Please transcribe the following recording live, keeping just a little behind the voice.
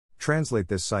Translate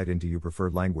this site into your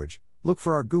preferred language. Look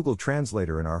for our Google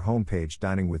Translator in our homepage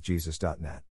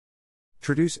diningwithjesus.net.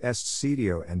 Traduce este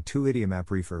sitio en tu idioma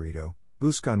preferido.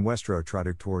 Busca nuestro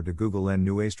traductor de Google en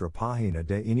nuestra página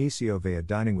de inicio via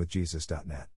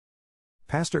diningwithjesus.net.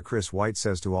 Pastor Chris White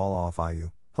says to all of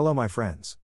you, hello my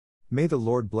friends. May the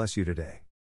Lord bless you today.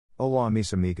 Hola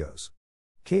mis amigos.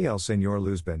 Que el Señor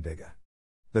luz bendiga.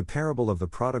 The parable of the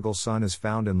prodigal son is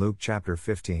found in Luke chapter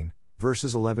 15,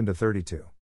 verses 11 to 32.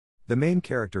 The main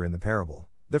character in the parable,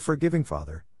 the forgiving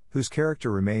father, whose character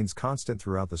remains constant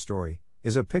throughout the story,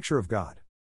 is a picture of God.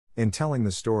 In telling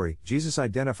the story, Jesus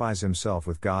identifies himself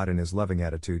with God in his loving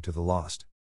attitude to the lost.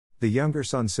 The younger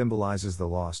son symbolizes the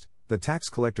lost, the tax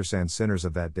collectors and sinners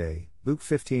of that day, Luke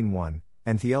 15:1,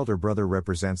 and the elder brother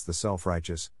represents the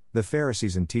self-righteous, the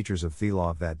Pharisees and teachers of the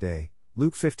law of that day,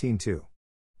 Luke 15:2.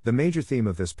 The major theme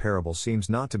of this parable seems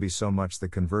not to be so much the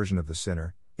conversion of the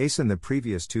sinner, as in the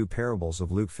previous two parables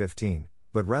of Luke 15,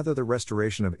 but rather the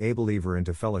restoration of a believer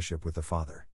into fellowship with the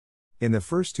Father. In the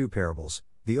first two parables,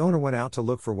 the owner went out to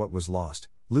look for what was lost,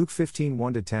 Luke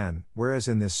 15:1-10, whereas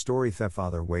in this story the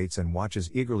father waits and watches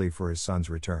eagerly for his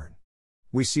son's return.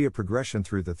 We see a progression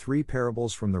through the three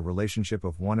parables from the relationship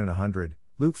of 1 in 100,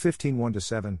 Luke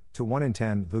 15:1-7, to 1 in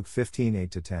 10, Luke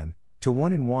 15:8-10, to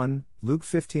 1 in 1, Luke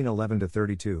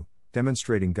 15:11-32,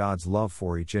 demonstrating God's love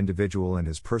for each individual and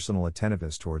his personal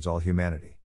attentiveness towards all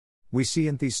humanity. We see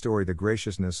in this story the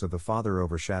graciousness of the Father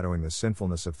overshadowing the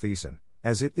sinfulness of the son,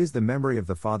 as it is the memory of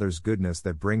the Father's goodness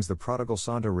that brings the prodigal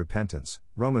son to repentance,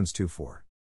 Romans 2:4.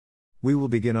 We will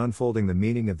begin unfolding the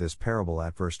meaning of this parable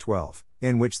at verse 12,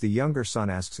 in which the younger son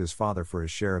asks his father for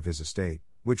his share of his estate,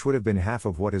 which would have been half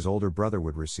of what his older brother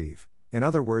would receive. In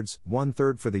other words,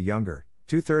 1/3 for the younger,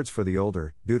 2/3 for the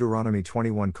older, Deuteronomy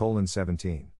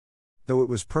 21:17. Though it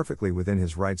was perfectly within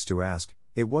his rights to ask,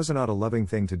 it was not a loving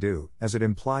thing to do, as it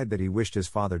implied that he wished his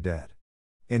father dead.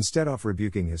 Instead of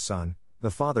rebuking his son,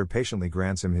 the father patiently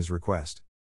grants him his request.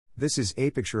 This is a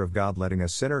picture of God letting a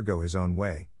sinner go his own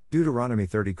way, Deuteronomy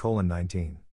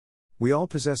 30:19. We all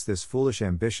possess this foolish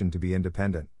ambition to be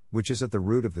independent, which is at the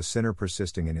root of the sinner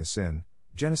persisting in his sin,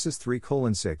 Genesis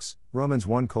 3:6, Romans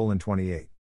 1:28.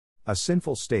 A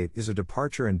sinful state is a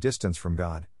departure and distance from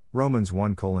God, Romans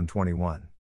 1:21.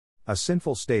 A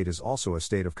sinful state is also a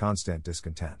state of constant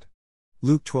discontent.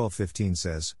 Luke 12:15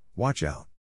 says, watch out.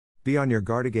 Be on your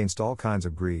guard against all kinds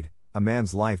of greed. A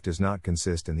man's life does not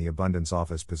consist in the abundance of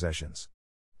his possessions.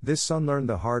 This son learned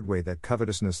the hard way that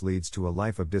covetousness leads to a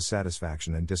life of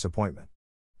dissatisfaction and disappointment.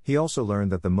 He also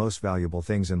learned that the most valuable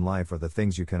things in life are the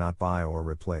things you cannot buy or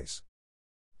replace.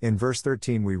 In verse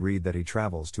 13 we read that he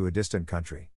travels to a distant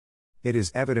country. It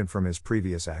is evident from his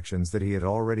previous actions that he had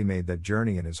already made that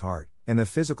journey in his heart, and the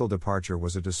physical departure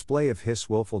was a display of his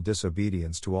willful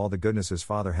disobedience to all the goodness his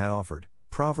father had offered,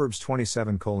 Proverbs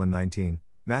 27:19,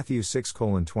 Matthew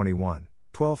 6:21,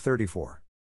 12:34.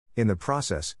 In the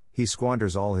process, he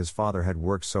squanders all his father had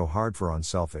worked so hard for on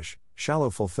selfish, shallow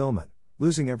fulfillment,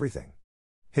 losing everything.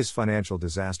 His financial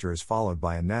disaster is followed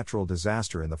by a natural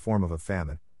disaster in the form of a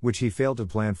famine, which he failed to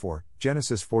plan for,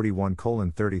 Genesis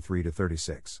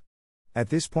 41:33-36. At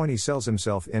this point he sells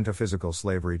himself into physical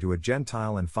slavery to a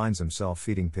Gentile and finds himself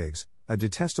feeding pigs, a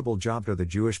detestable job to the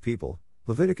Jewish people,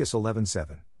 Leviticus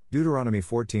 11:7, Deuteronomy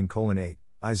 14:8,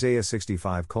 Isaiah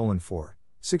 65:4,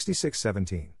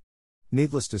 66:17.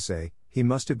 Needless to say, he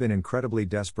must have been incredibly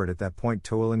desperate at that point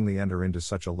to willingly enter into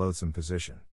such a loathsome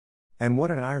position. And what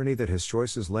an irony that his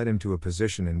choices led him to a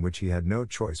position in which he had no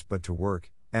choice but to work,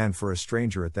 and for a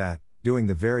stranger at that, doing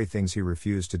the very things he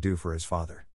refused to do for his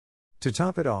father. To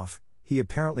top it off, he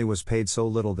apparently was paid so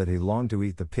little that he longed to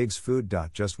eat the pig's food.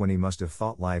 Just when he must have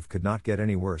thought life could not get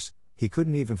any worse, he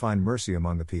couldn't even find mercy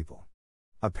among the people.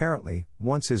 Apparently,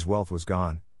 once his wealth was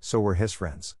gone, so were his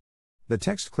friends. The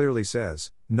text clearly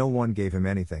says, no one gave him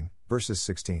anything, verses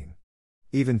 16.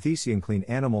 Even the unclean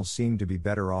animals seemed to be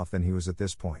better off than he was at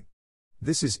this point.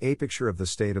 This is a picture of the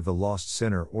state of the lost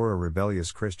sinner or a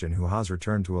rebellious Christian who has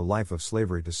returned to a life of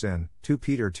slavery to sin, 2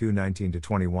 Peter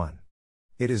 2:19-21.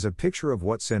 It is a picture of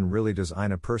what sin really does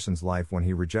in a person's life when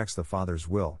he rejects the Father's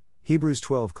will, Hebrews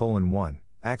 12:1,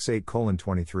 Acts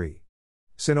 8:23.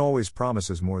 Sin always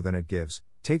promises more than it gives,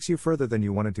 takes you further than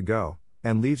you wanted to go,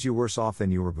 and leaves you worse off than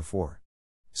you were before.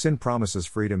 Sin promises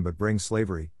freedom but brings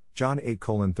slavery, John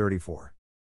 8:34.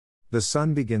 The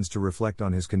son begins to reflect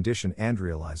on his condition and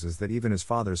realizes that even his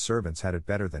father's servants had it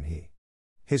better than he.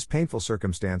 His painful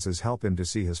circumstances help him to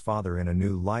see his father in a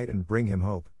new light and bring him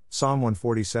hope, Psalm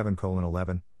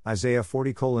 147:11, Isaiah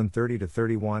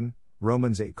 40:30-31,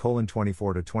 Romans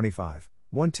 8:24-25,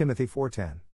 1 Timothy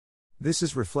 4:10. This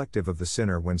is reflective of the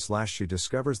sinner when she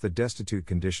discovers the destitute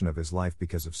condition of his life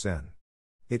because of sin.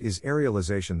 It is a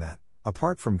realization that,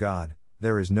 apart from God,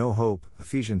 there is no hope,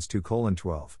 Ephesians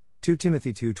 2:12, 2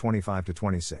 Timothy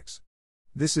 2:25-26.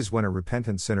 This is when a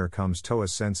repentant sinner comes to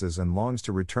his senses and longs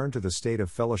to return to the state of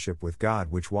fellowship with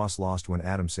God which was lost when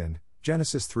Adam sinned,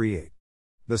 Genesis 3:8.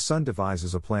 The Son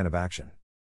devises a plan of action.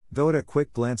 Though at a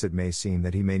quick glance it may seem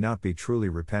that he may not be truly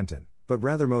repentant, but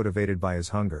rather motivated by his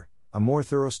hunger, a more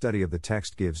thorough study of the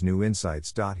text gives new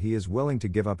insights. He is willing to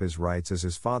give up his rights as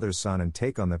his Father's son and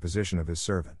take on the position of his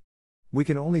servant. We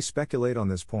can only speculate on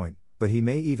this point, but he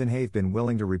may even have been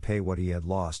willing to repay what he had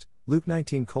lost, Luke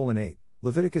 19:8,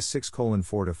 Leviticus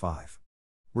 6:4-5.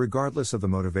 Regardless of the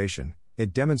motivation,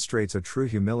 it demonstrates a true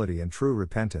humility and true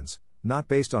repentance, not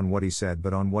based on what he said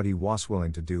but on what he was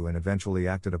willing to do and eventually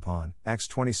acted upon, Acts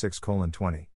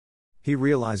 26:20. He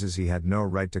realizes he had no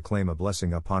right to claim a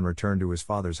blessing upon return to his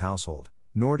Father's household,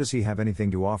 nor does he have anything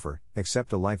to offer,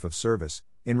 except a life of service,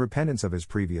 in repentance of his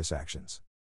previous actions.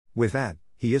 With that,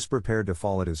 he is prepared to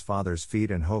fall at his Father's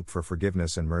feet and hope for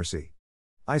forgiveness and mercy.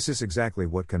 This is exactly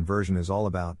what conversion is all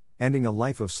about, ending a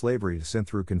life of slavery to sin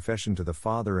through confession to the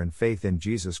Father and faith in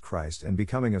Jesus Christ and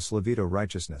becoming a Slavito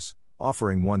righteousness,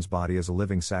 offering one's body as a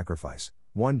living sacrifice,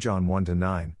 1 John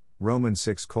 1-9, Romans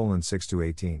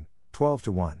 6:6-18,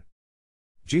 12-1.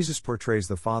 Jesus portrays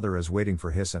the Father as waiting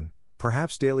for his Son,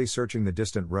 perhaps daily searching the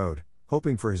distant road,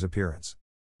 hoping for his appearance.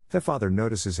 The Father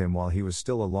notices him while he was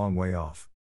still a long way off.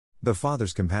 The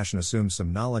Father's compassion assumes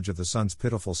some knowledge of the Son's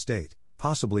pitiful state,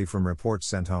 possibly from reports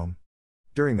sent home.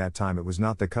 During that time it was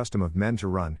not the custom of men to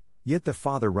run, yet the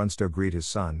Father runs to greet his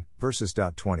Son, verses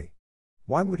 20.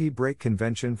 Why would he break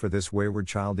convention for this wayward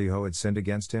child who had sinned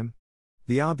against him?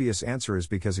 The obvious answer is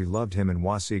because he loved him and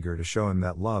was eager to show him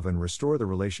that love and restore the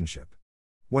relationship.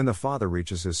 When the Father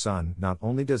reaches his Son, not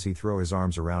only does he throw his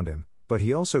arms around him, but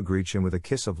he also greets him with a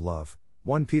kiss of love,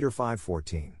 1 Peter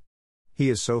 5:14. He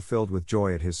is so filled with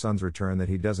joy at his Son's return that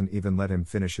he doesn't even let him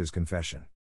finish his confession.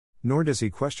 Nor does he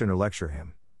question or lecture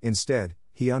him. Instead,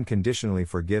 he unconditionally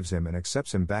forgives him and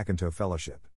accepts him back into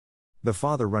fellowship. The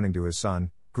Father running to his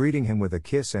Son, greeting him with a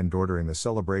kiss and ordering the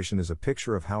celebration is a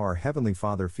picture of how our Heavenly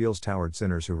Father feels toward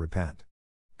sinners who repent.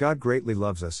 God greatly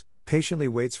loves us, patiently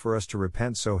waits for us to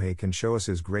repent so He can show us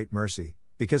His great mercy,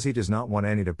 because He does not want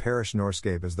any to perish nor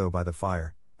escape as though by the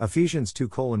fire. Ephesians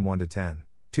 2:1-10,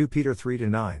 2 Peter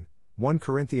 3-9, 1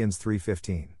 Corinthians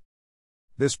 3:15.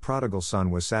 This prodigal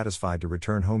son was satisfied to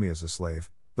return home as a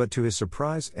slave, but to his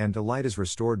surprise and delight is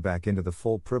restored back into the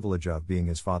full privilege of being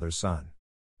his father's son.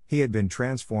 He had been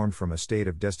transformed from a state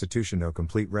of destitution to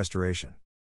complete restoration.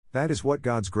 That is what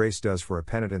God's grace does for a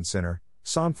penitent sinner,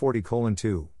 Psalm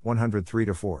 40:2,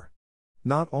 103-4.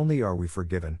 Not only are we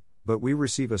forgiven, but we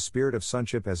receive a spirit of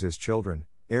sonship as His children,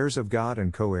 heirs of God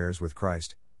and co-heirs with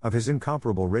Christ, of His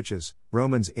incomparable riches,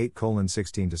 Romans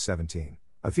 8:16-17,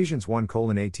 Ephesians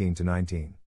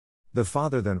 1:18-19. The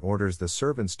Father then orders the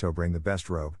servants to bring the best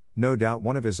robe, no doubt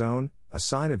one of his own, a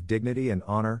sign of dignity and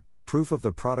honor, proof of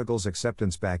the prodigal's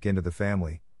acceptance back into the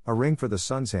family, a ring for the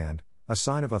son's hand, a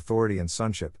sign of authority and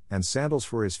sonship, and sandals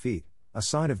for his feet, a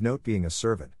sign of note being a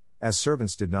servant, as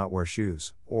servants did not wear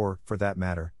shoes, or, for that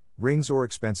matter, rings or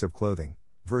expensive clothing,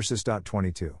 verses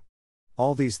 22.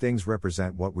 All these things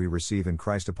represent what we receive in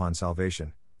Christ upon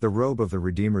salvation, the robe of the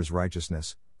Redeemer's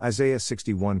righteousness, Isaiah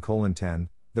 61:10,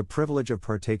 the privilege of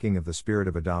partaking of the spirit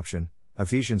of adoption,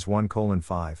 Ephesians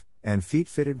 1:5, and feet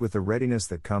fitted with the readiness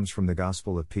that comes from the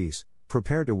gospel of peace,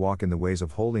 prepared to walk in the ways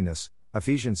of holiness,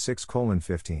 Ephesians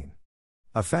 6:15.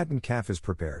 A fattened calf is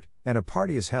prepared, and a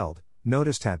party is held.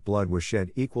 Notice that blood was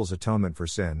shed equals atonement for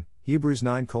sin, Hebrews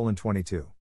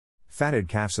 9:22. Fatted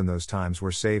calves in those times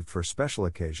were saved for special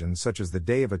occasions such as the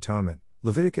Day of Atonement,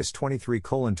 Leviticus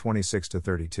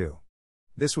 23:26-32.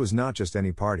 This was not just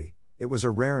any party, it was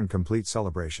a rare and complete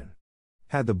celebration.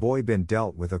 Had the boy been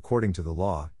dealt with according to the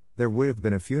law, there would have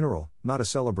been a funeral, not a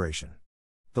celebration.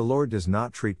 The Lord does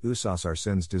not treat us as our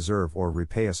sins deserve or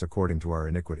repay us according to our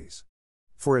iniquities.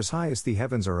 For as high as the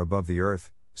heavens are above the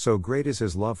earth, so great is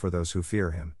His love for those who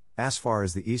fear Him. As far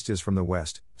as the east is from the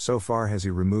west, so far has He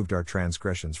removed our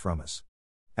transgressions from us.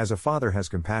 As a father has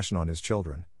compassion on his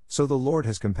children, so the Lord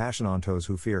has compassion on those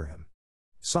who fear Him.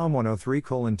 Psalm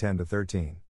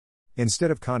 103:10-13.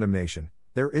 Instead of condemnation,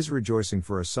 there is rejoicing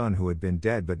for a son who had been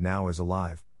dead but now is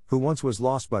alive, who once was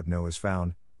lost but now is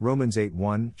found, Romans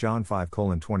 8:1, John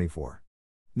 5:24.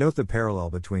 Note the parallel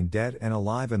between dead and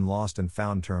alive and lost and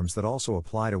found terms that also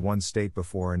apply to one's state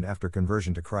before and after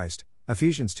conversion to Christ,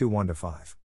 Ephesians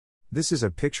 2:1-5. This is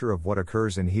a picture of what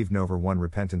occurs in heaven over one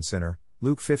repentant sinner,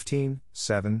 Luke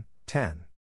 15:7-10.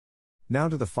 Now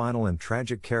to the final and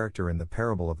tragic character in the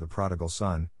parable of the prodigal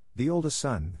son, the oldest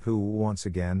son, who, once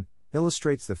again,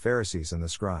 illustrates the Pharisees and the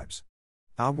scribes.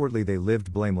 Outwardly they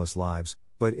lived blameless lives,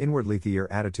 but inwardly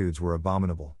their attitudes were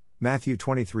abominable. Matthew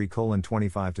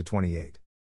 23:25-28.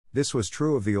 This was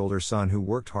true of the older son who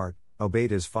worked hard,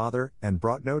 obeyed his father, and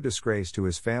brought no disgrace to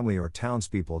his family or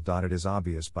townspeople. It is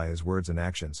obvious by his words and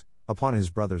actions, upon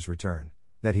his brother's return,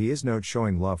 that he is not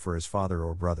showing love for his father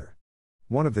or brother.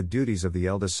 One of the duties of the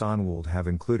eldest son would have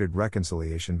included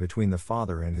reconciliation between the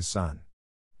father and his son.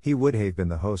 He would have been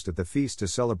the host at the feast to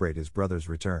celebrate his brother's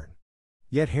return.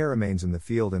 Yet he remains in the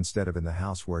field instead of in the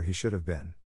house where he should have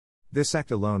been. This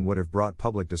act alone would have brought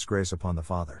public disgrace upon the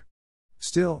father.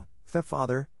 Still, the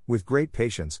father, with great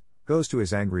patience, goes to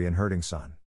his angry and hurting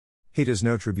son. He does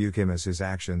not rebuke him as his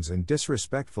actions and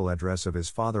disrespectful address of his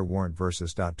father warrant.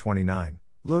 Verses 29.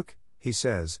 Look, he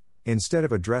says, instead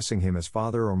of addressing him as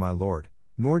father or my lord,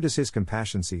 nor does his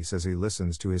compassion cease as he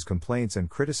listens to his complaints and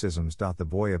criticisms. The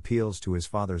boy appeals to his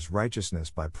father's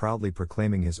righteousness by proudly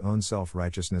proclaiming his own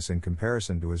self-righteousness in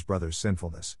comparison to his brother's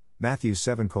sinfulness. Matthew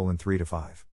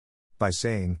 7:3-5. By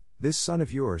saying, "This son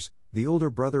of yours," the older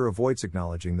brother avoids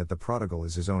acknowledging that the prodigal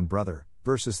is his own brother.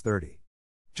 Verses 30.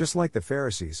 Just like the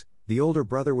Pharisees, the older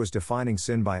brother was defining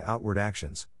sin by outward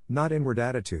actions, not inward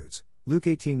attitudes. Luke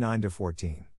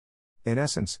 18:9-14. In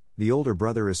essence, the older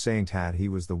brother is saying that he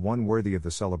was the one worthy of the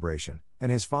celebration,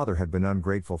 and his father had been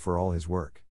ungrateful for all his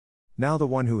work. Now the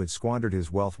one who had squandered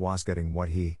his wealth was getting what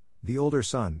he, the older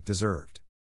son, deserved.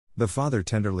 The father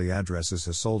tenderly addresses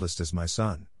his oldest as my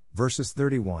son, verses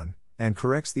 31, and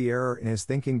corrects the error in his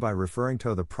thinking by referring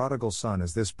to the prodigal son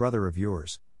as this brother of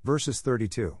yours, verses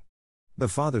 32. The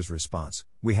father's response,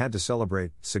 "We had to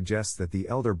celebrate," suggests that the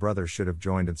elder brother should have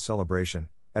joined in the celebration,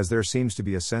 as there seems to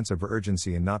be a sense of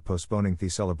urgency in not postponing the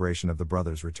celebration of the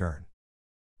brother's return.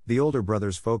 The older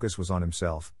brother's focus was on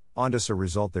himself, as a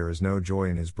result there is no joy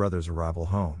in his brother's arrival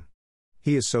home.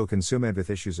 He is so consumed with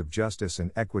issues of justice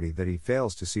and equity that he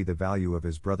fails to see the value of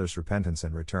his brother's repentance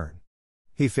and return.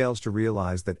 He fails to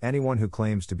realize that anyone who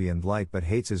claims to be in light but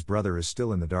hates his brother is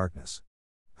still in the darkness.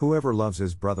 Whoever loves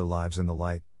his brother lives in the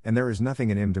light, and there is nothing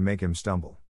in him to make him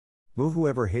stumble.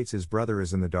 Whoever hates his brother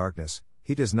is in the darkness,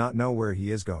 he does not know where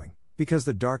he is going, because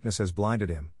the darkness has blinded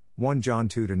him. 1 John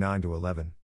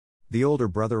 2:9-11. The older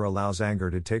brother allows anger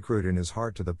to take root in his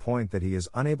heart to the point that he is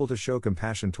unable to show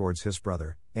compassion towards his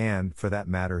brother, and, for that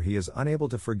matter, he is unable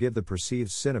to forgive the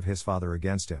perceived sin of his father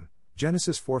against him.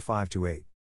 Genesis 4:5-8.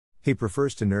 He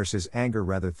prefers to nurse his anger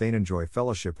rather than enjoy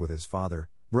fellowship with his father,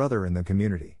 brother, and the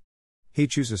community. He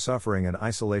chooses suffering and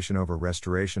isolation over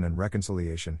restoration and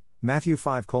reconciliation. Matthew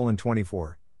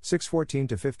 5:24,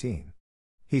 6:14-15.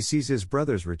 He sees his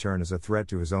brother's return as a threat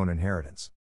to his own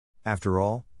inheritance. After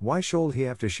all, why should he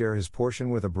have to share his portion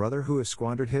with a brother who has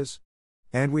squandered his?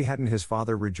 And we hadn't his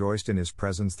father rejoiced in his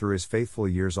presence through his faithful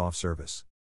years off service.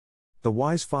 The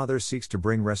wise father seeks to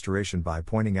bring restoration by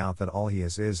pointing out that all he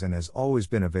has is and has always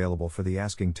been available for the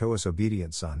asking to his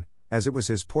obedient son, as it was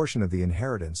his portion of the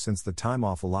inheritance since the time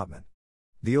of allotment.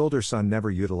 The older son never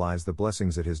utilized the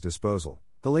blessings at his disposal.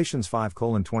 Galatians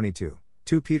 5:22,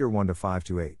 2 Peter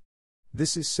 1:5-8.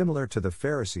 This is similar to the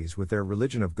Pharisees with their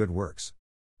religion of good works.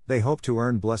 They hope to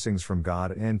earn blessings from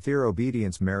God and their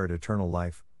obedience merit eternal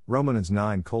life. Romans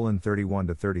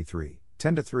 9:31-33,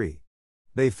 10-3.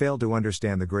 They failed to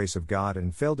understand the grace of God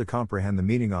and failed to comprehend the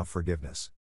meaning of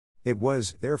forgiveness. It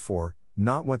was, therefore,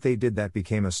 not what they did that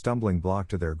became a stumbling block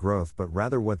to their growth, but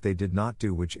rather what they did not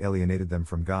do which alienated them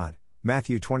from God.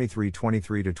 Matthew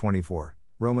 23:23-24,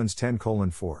 Romans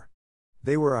 10:4.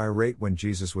 They were irate when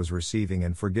Jesus was receiving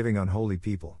and forgiving unholy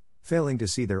people, failing to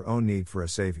see their own need for a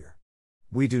Savior.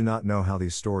 We do not know how the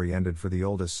story ended for the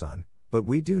oldest son, but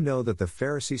we do know that the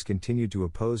Pharisees continued to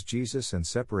oppose Jesus and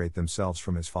separate themselves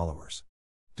from his followers.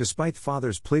 Despite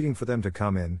fathers pleading for them to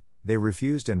come in, they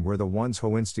refused and were the ones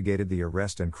who instigated the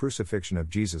arrest and crucifixion of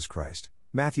Jesus Christ.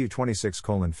 Matthew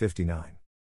 26:59.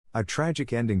 A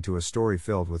tragic ending to a story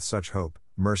filled with such hope,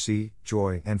 mercy,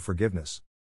 joy, and forgiveness.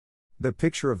 The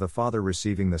picture of the Father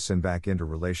receiving the sin back into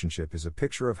relationship is a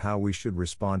picture of how we should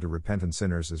respond to repentant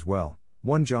sinners as well.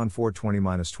 1 John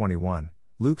 4:20-21,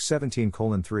 Luke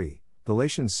 17:3,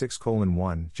 Galatians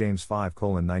 6:1, James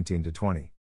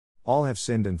 5:19-20. All have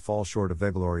sinned and fall short of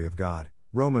the glory of God.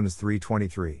 Romans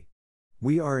 3:23.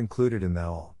 We are included in that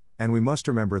all, and we must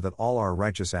remember that all our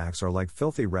righteous acts are like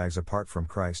filthy rags apart from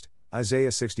Christ.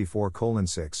 Isaiah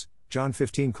 64:6, John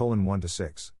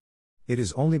 15:1-6. It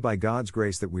is only by God's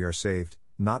grace that we are saved,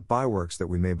 not by works that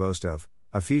we may boast of.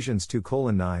 Ephesians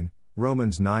 2:9,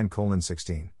 Romans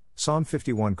 9:16, Psalm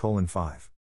 51:5.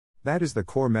 That is the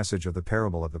core message of the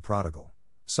parable of the prodigal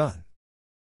son.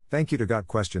 Thank you to Got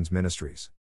Questions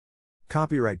Ministries.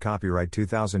 Copyright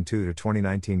 2002 to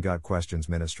 2019 Got Questions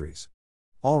Ministries.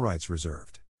 All rights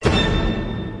reserved.